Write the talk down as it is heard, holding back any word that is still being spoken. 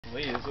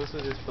Wait, you're supposed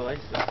to just slice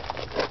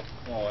it.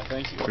 Oh,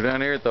 thank you. We're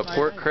down here at the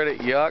Port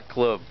Credit Yacht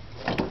Club.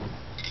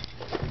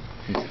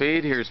 And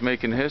Phade here's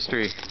making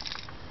history.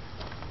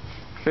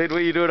 Phade, what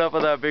are you doing up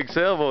on that big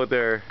sailboat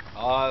there?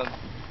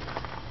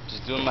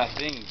 Just doing my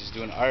thing, just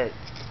doing art.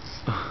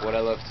 What I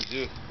love to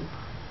do.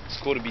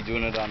 It's cool to be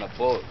doing it on a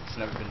boat. It's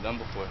never been done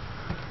before.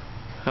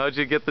 How'd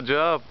you get the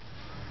job?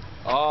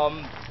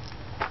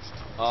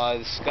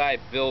 This guy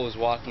Bill was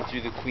walking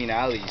through the Queen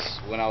Alleys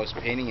when I was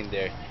painting in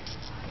there,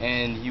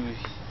 and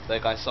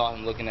I saw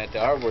him looking at the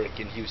artwork,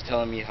 and he was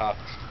telling me how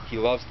he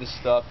loves this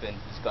stuff and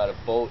he's got a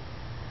boat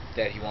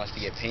that he wants to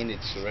get painted.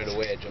 So right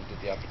away I jumped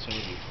at the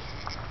opportunity,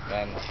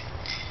 and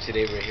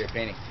today we're here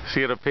painting.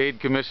 So you got a paid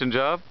commission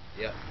job?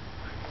 Yeah.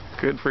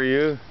 Good for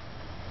you.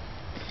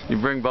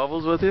 You bring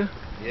Bubblz with you?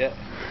 Yeah.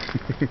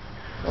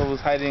 Bubblz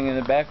hiding in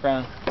the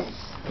background.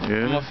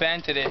 Yeah. I'm a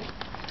fan today.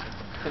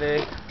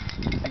 Today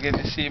I get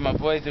to see my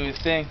boy do his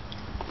thing.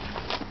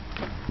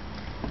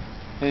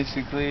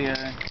 Basically,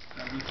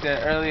 like you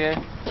said earlier,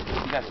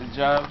 he got the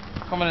job.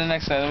 Come on the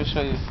next side, let me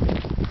show you.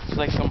 It's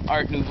like some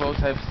Art Nouveau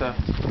type stuff.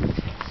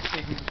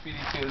 Taking graffiti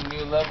to a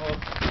new level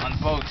on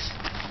boats.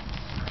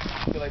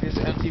 I feel like this is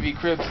MTV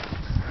Cribs.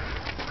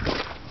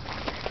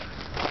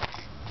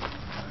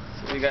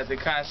 So we got the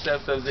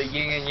concept of the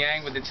yin and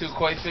yang with the two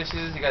koi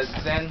fishes. You got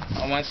Zen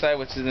on one side,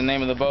 which is the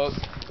name of the boat.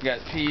 You got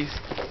peace.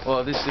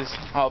 Well, this is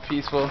all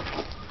peaceful.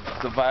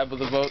 It's the vibe of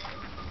the boat.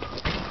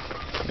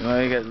 You know,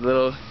 you got the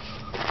little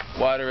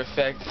water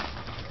effect.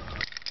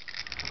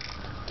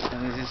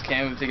 And it just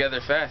came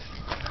together fast.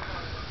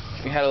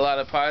 We had a lot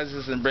of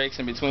pauses and breaks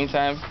in between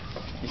time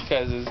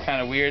because it's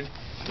kind of weird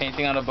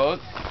painting on a boat.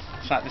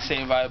 It's not the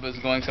same vibe as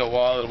going to a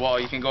wall. At a wall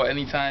you can go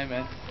anytime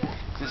and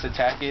just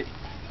attack it.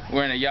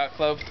 We're in a yacht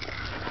club,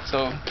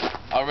 so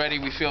already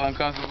we feel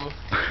uncomfortable.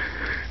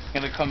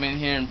 Gonna come in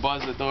here and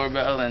buzz the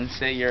doorbell and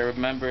say you're a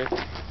member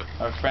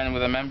or a friend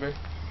with a member.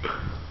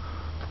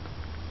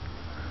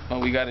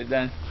 But we got it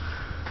done.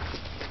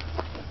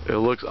 It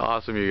looks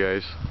awesome, you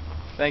guys.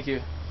 Thank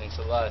you. Thanks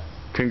a lot.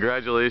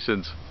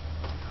 Congratulations.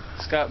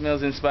 Scott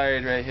Mills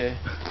inspired right here.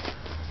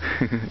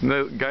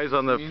 The guys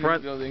on the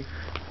front building.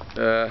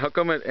 How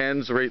come it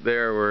ends right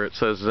there where it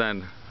says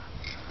Zen?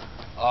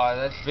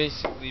 That's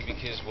basically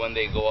because when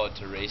they go out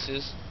to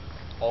races,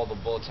 all the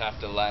boats have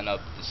to line up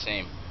the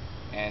same.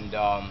 And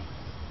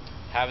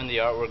having the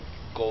artwork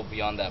go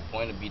beyond that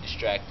point would be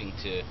distracting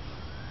to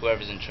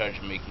whoever's in charge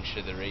of making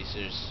sure the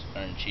racers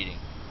aren't cheating.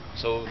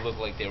 So it would look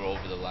like they were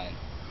over the line.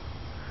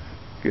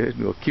 Good.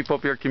 Well, keep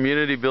up your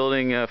community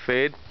building,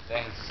 Phade.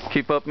 Thanks.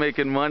 Keep up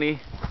making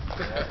money.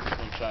 Yeah,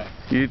 I'm trying.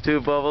 You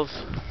too, Bubblz.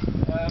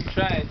 I'm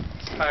trying.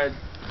 It's hard.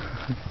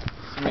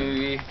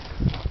 We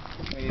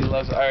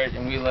love art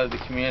and we love the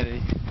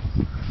community.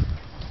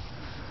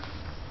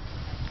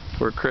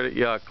 Port Credit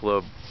Yacht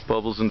Club,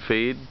 Bubblz and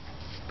Phade.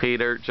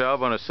 Paid art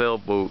job on a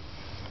sailboat.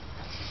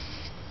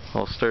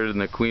 All started in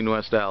the Queen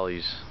West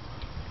Alleys.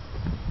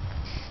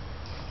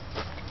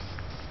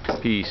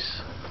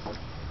 Peace.